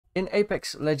In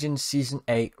Apex Legends Season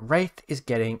 8, Wraith is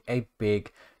getting a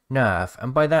big nerf,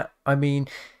 and by that I mean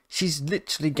she's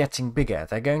literally getting bigger.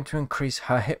 They're going to increase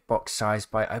her hitbox size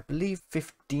by, I believe,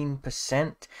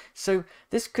 15%, so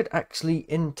this could actually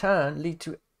in turn lead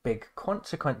to big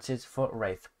consequences for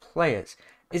Wraith players.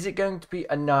 Is it going to be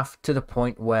enough to the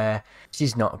point where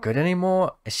she's not good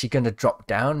anymore? Is she going to drop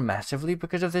down massively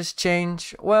because of this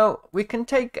change? Well, we can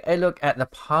take a look at the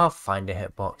Pathfinder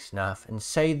hitbox nerf and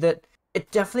say that it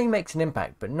definitely makes an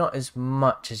impact, but not as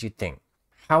much as you'd think.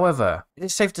 However, it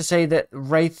is safe to say that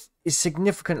Wraith is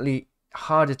significantly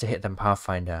harder to hit than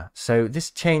Pathfinder, so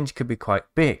this change could be quite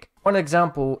big. One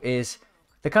example is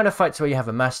the kind of fights where you have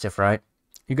a Mastiff, right?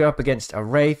 You go up against a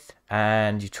Wraith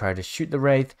and you try to shoot the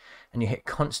Wraith and you hit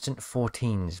constant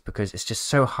 14s because it's just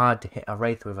so hard to hit a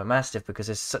Wraith with a Mastiff because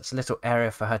there's such little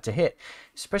area for her to hit,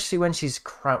 especially when she's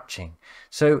crouching.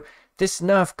 So this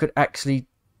nerf could actually,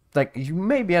 like, you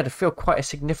may be able to feel quite a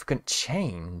significant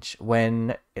change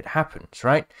when it happens,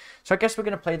 right? So I guess we're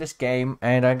going to play this game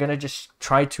and I'm going to just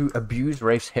try to abuse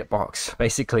Wraith's hitbox,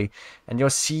 basically. And you'll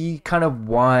see kind of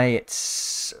why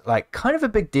it's, like, kind of a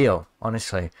big deal,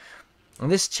 honestly.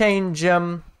 And this change,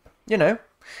 you know,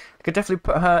 could definitely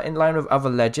put her in line with other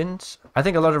legends. I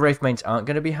think a lot of Wraith mains aren't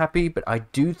going to be happy, but I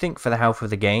do think for the health of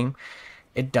the game,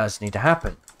 it does need to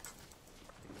happen.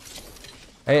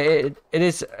 It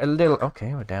is a little...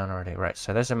 Okay, we're down already. Right,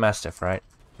 so there's a Mastiff, right?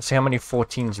 Let's see how many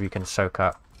 14s we can soak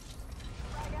up.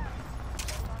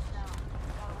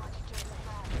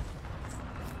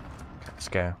 Let's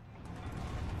go.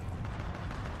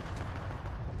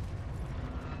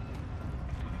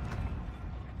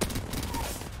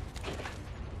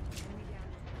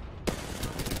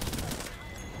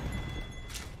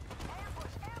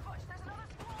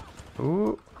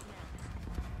 Ooh.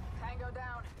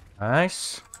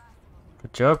 Nice.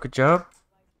 Good job, good job.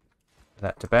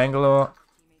 That to Bangalore.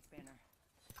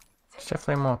 There's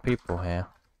definitely more people here.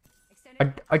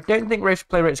 I don't think Wraith's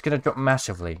play rate is going to drop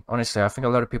massively. Honestly, I think a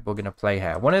lot of people are going to play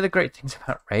her. One of the great things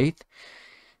about Wraith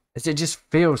is it just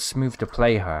feels smooth to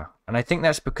play her. And I think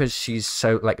that's because she's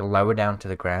so, like, lower down to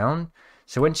the ground.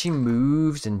 So when she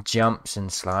moves and jumps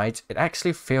and slides, it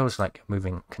actually feels like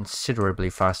moving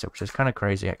considerably faster, which is kind of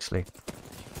crazy, actually.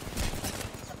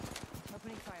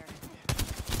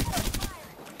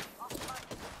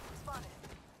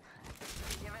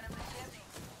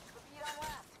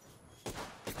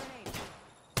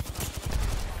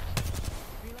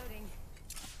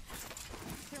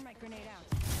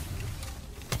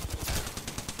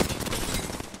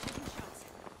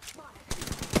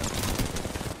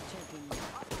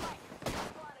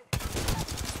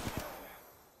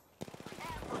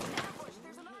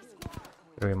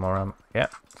 Three more, yeah,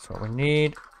 that's what we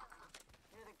need.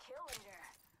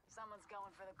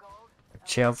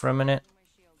 Chill for a minute.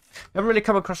 I haven't really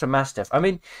come across a Mastiff. I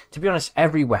mean, to be honest,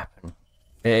 every weapon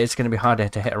is going to be harder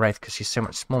to hit a Wraith because she's so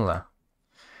much smaller.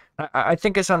 I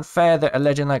think it's unfair that a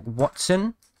legend like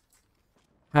Watson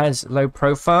has low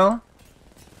profile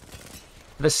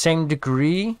to the same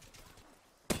degree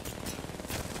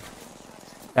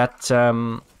that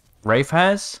Wraith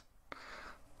has.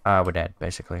 We're dead,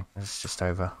 basically. It's just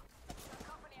over.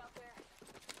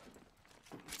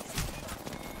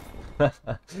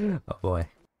 Oh boy.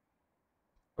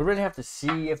 We really have to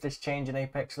see if this change in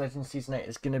Apex Legends Season 8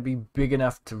 is going to be big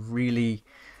enough to really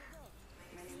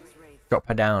drop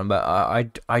her down. But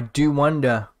I do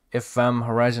wonder if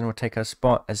Horizon will take her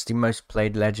spot as the most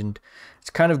played legend. It's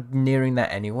kind of nearing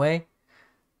that anyway.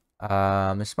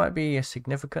 This might be a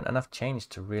significant enough change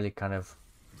to really kind of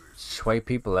sway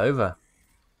people over.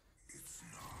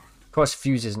 Of course,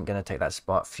 Fuse isn't going to take that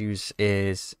spot. Fuse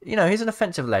is, you know, he's an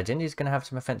offensive legend. He's going to have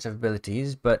some offensive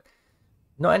abilities, but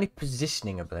not any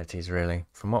positioning abilities, really,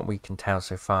 from what we can tell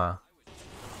so far.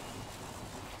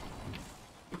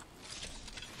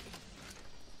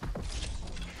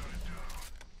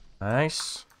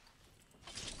 Nice.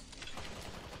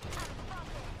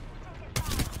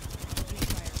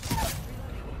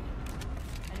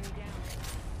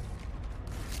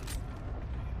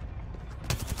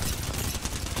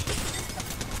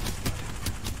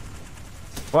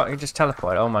 What? You just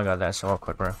teleported? Oh my god, that's so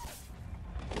awkward, bro.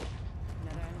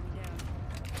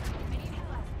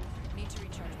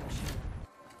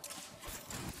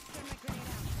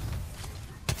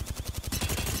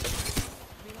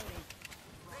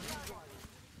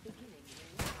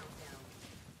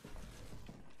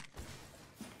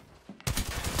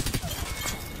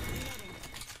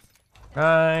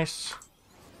 Nice.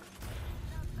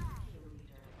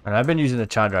 And I've been using the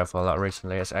charge rifle a lot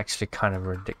recently. It's actually kind of a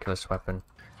ridiculous weapon.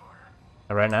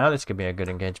 And right now, this could be a good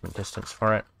engagement distance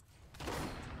for it.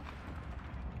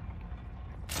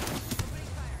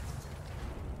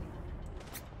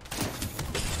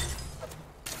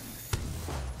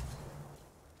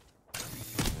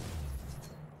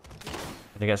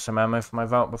 Gonna get some ammo for my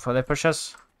vault before they push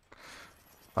us.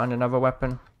 Find another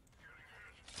weapon.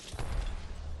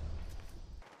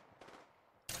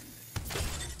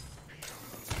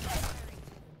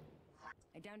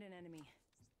 I downed an enemy.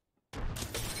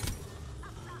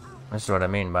 This is what I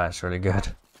mean by it's really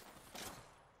good.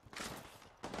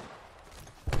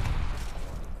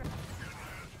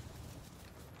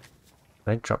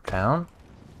 They drop down.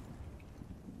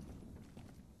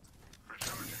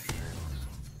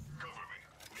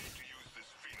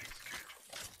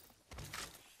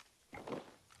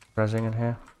 Rezzing in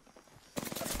here.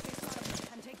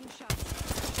 I'm taking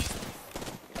shots.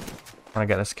 I want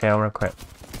to get this kill real quick.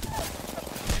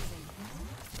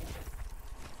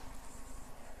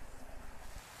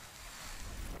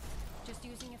 Just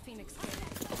using a phoenix kit.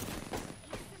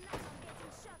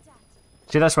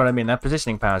 See, that's what I mean. That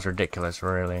positioning power is ridiculous,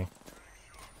 really.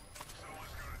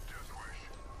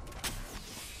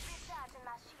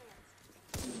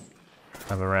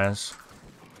 Have a res.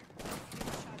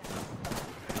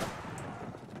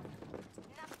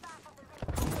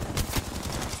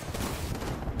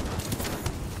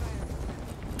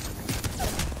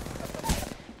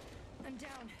 I'm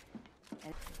down.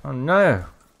 Oh no!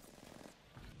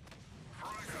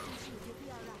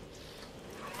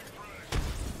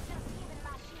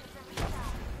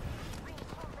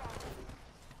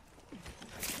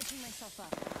 Picking myself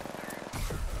up.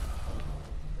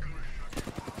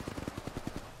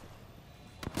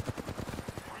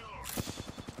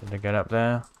 Did they get up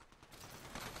there?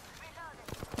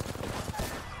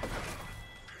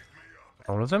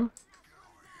 All of them?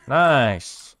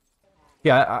 Nice!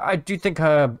 Yeah, I do think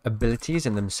her abilities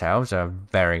in themselves are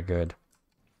very good.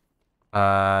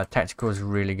 Tactical is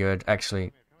really good.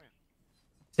 Actually,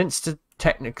 since the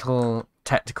tactical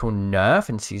nerf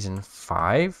in season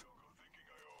 5,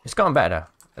 it's gotten better.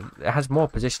 It has more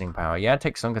positioning power. Yeah, it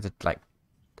takes longer to like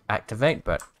activate,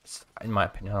 but it's, in my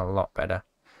opinion, a lot better.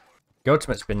 The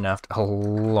ultimate's been nerfed a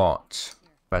lot,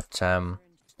 but still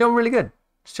really good.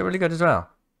 Still really good as well.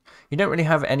 You don't really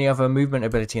have any other movement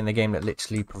ability in the game that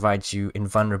literally provides you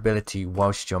invulnerability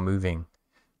whilst you're moving,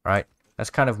 right? That's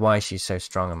kind of why she's so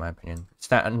strong in my opinion. It's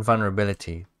that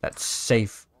invulnerability, that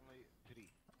safe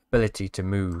ability to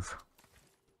move.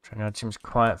 It seems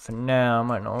quiet for now.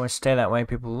 Might not always stay that way.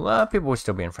 People will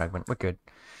still be in fragment. We're good.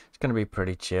 It's going to be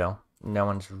pretty chill. No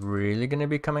one's really going to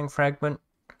be coming fragment.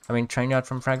 I mean, train yard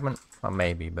from fragment? Well,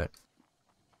 maybe, but...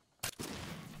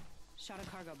 Shot a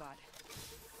cargo bot.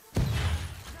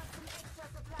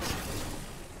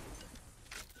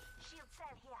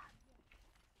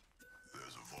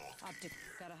 Optic.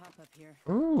 Gotta hop up here.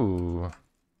 Ooh.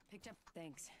 Picked up.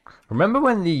 Thanks. Remember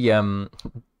when the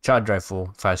charge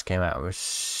rifle first came out? It was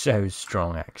so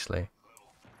strong, actually.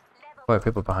 Boy,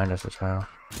 people behind us as well.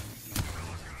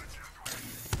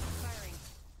 Firing.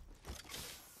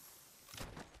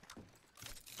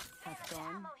 Half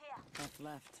gone. Half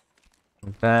left.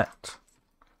 That.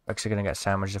 We're actually going to get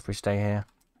sandwiched if we stay here.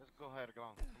 Let's go ahead, go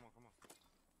on. Come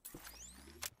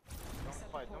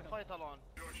on. Don't fight alone.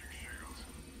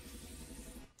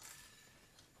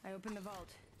 I opened the vault.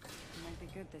 It might be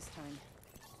good this time.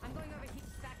 I'm going over here.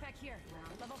 Backpack here.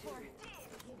 Level 4.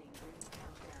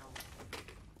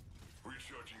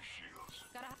 Recharging shields.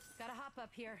 Gotta hop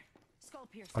up here. Skull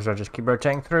pierce. Or should I just keep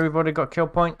rotating through? We've already got kill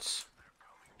points.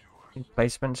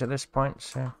 Placements at this point,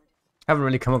 so... Haven't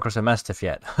really come across a Mastiff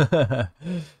yet. The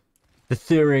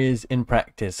theory is in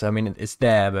practice. I mean, it's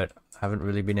there, but I haven't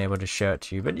really been able to show it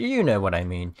to you. But you know what I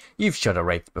mean. You've shot a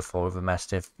Wraith before with a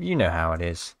Mastiff. You know how it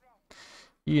is.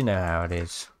 You know how it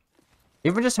is.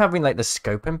 Even just having like the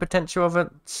scoping potential of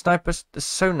a sniper is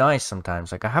so nice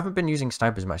sometimes. Like I haven't been using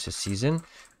snipers much this season,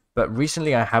 but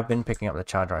recently I have been picking up the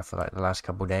charge rifle like the last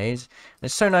couple of days. And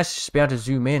it's so nice to just be able to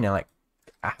zoom in and like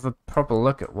have a proper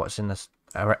look at what's in this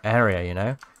area, you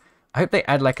know? I hope they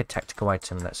add like a tactical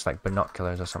item that's like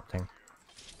binoculars or something.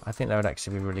 I think that would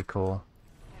actually be really cool.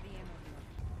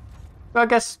 But I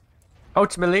guess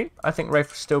ultimately I think Wraith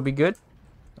will still be good.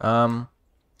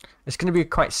 It's going to be a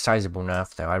quite sizable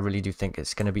nerf though. I really do think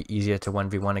it's going to be easier to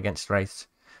 1v1 against Wraiths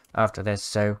after this,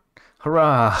 so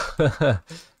hurrah!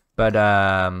 But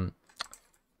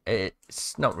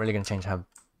it's not really going to change how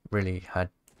really her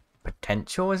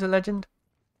potential as a legend.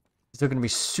 It's still going to be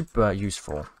super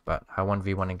useful, but her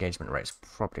 1v1 engagement rate is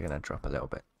probably going to drop a little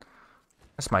bit.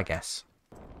 That's my guess.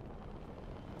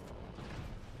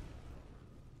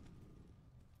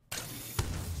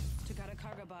 Took out a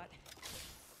cargo bot.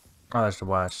 Oh, that's the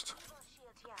worst.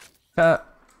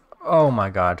 Oh my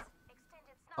god.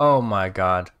 Oh my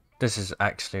god. This is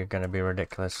actually going to be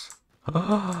ridiculous.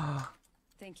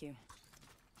 Thank you.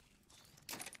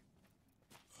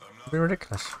 It'll be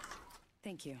ridiculous.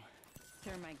 Thank you.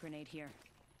 Thermite grenade here.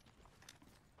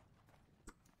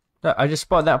 Look, I just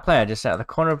spotted that player just out of the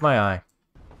corner of my eye.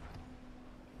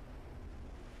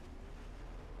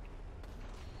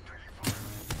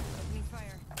 Opening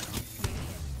fire. Need a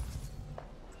hit.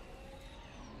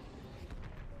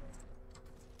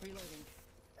 Reloading.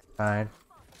 Fine.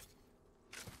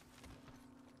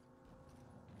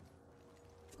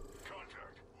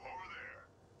 Contact.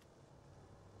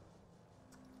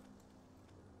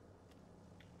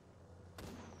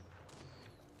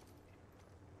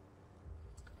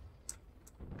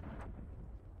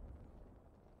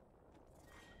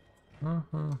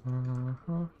 Over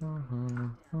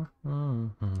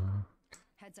there.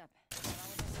 Heads up. Not all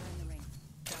of us are in the ring.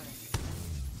 Got it.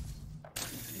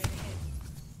 Made a hit.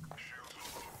 Shields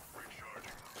are low.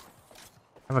 Recharging.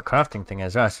 I have a crafting thing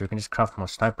as well, so we can just craft more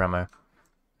sniper ammo.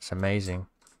 It's amazing.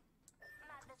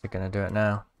 We're gonna do it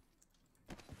now.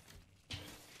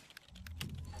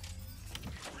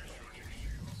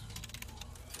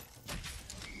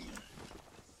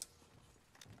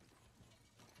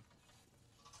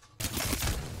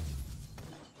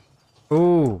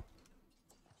 Ooh.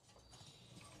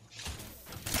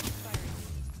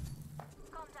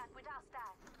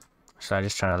 So I'm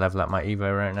just trying to level up my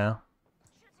Evo right now.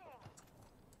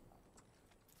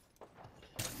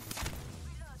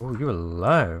 Oh, you were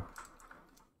low.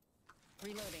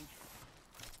 Reloading.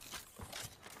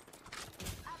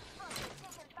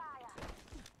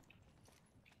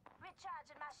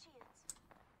 Recharging my shields.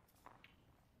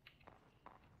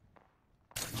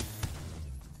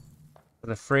 For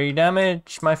the free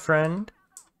damage, my friend.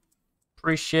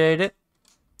 Appreciate it.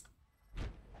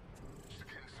 Skin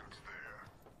suits there.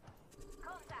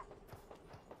 Contact.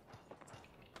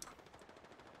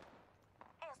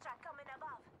 Airstrike coming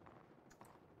above.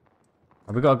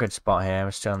 We got a good spot here. We're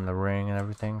still in the ring and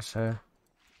everything, so.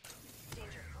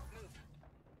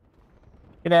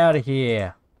 Get out of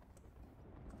here.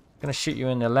 Gonna shoot you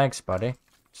in the legs, buddy.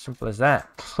 Simple as that.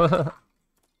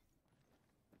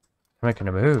 Making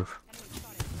a move. Enemy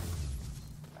spotted.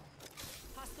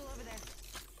 Hostile over there.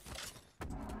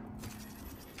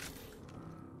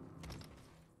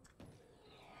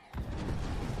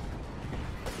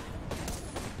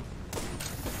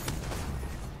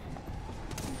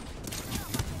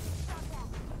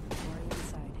 Warrior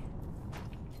inside.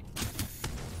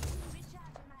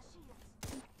 Recharging my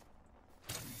shields.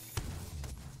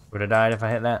 Would have died if I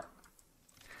hit that.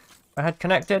 If I had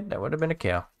connected, that would have been a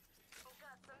kill. Got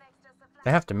some extra supplies.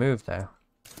 They have to move though.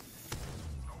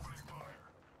 Opening fire.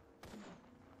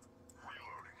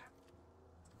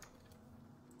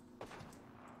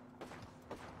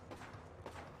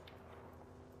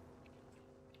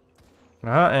 Reloading. I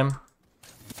hurt him.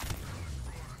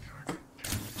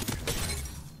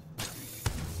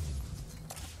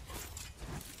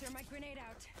 Thermite grenade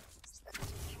out.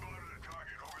 Spotted a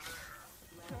target over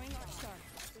there. Throwing arc star.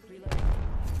 Reloading.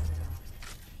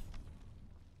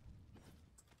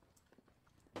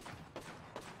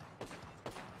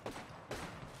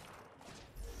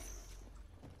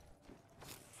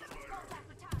 Contact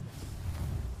with target.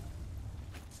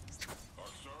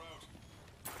 Arcs are out.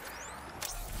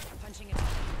 Punching it. Taking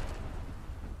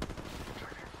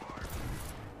fire.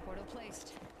 Portal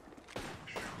placed.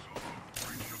 Shields are low.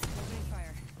 Recharging. Opening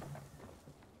fire.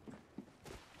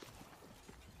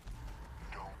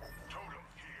 No. Totem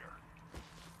here.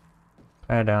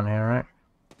 Player down here, right?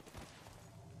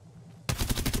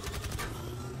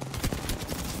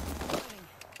 Reloading.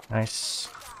 Nice.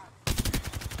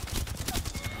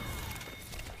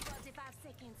 45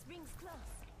 seconds. Rings close.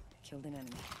 Killed an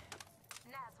enemy.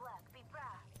 Nice work. Be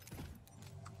proud.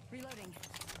 Reloading.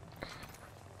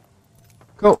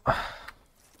 Cool.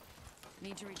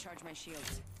 Need to recharge my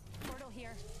shields. Portal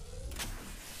here.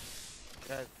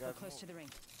 Guys, We're guys, close move. to the ring.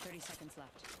 30 seconds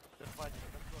left. Just fight.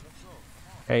 Let's go, let's go.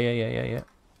 Yeah.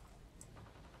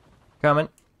 Coming.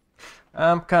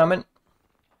 I'm coming.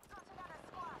 Got another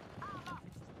squad. Arm up.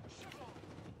 Shooting.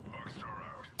 Arcs are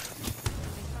out.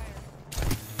 Opening fire.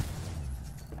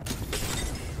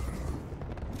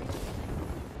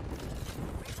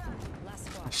 Last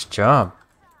squad. Nice job.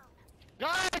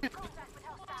 Guys! Contact with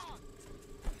hostile.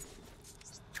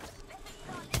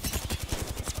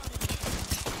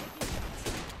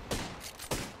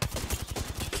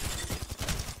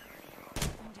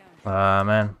 I'm down.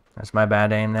 Man, that's my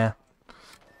bad aim there.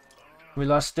 We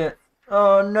lost it.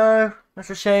 Oh no,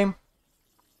 that's a shame.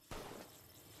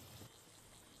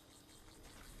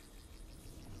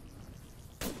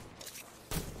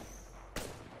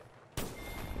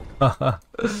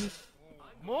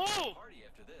 Move!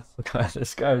 God,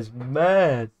 this guy's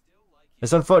mad.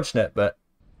 It's unfortunate, but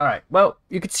alright. Well,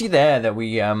 you could see there that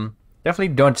we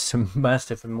Definitely dodged some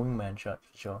massive wingman shots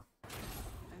for sure.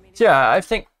 So yeah, I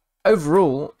think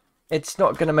overall it's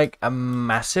not going to make a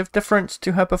massive difference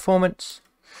to her performance,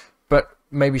 but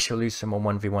maybe she'll lose some more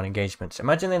 1v1 engagements.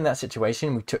 Imagine in that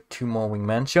situation we took 2 more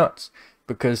wingman shots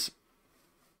because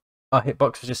our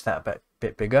hitbox was just that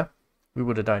bit bigger. We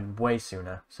would have died way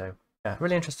sooner. So yeah,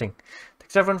 really interesting.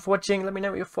 Thanks everyone for watching. Let me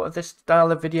know what you thought of this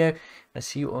style of video, and I'll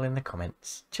see you all in the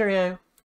comments. Cheerio!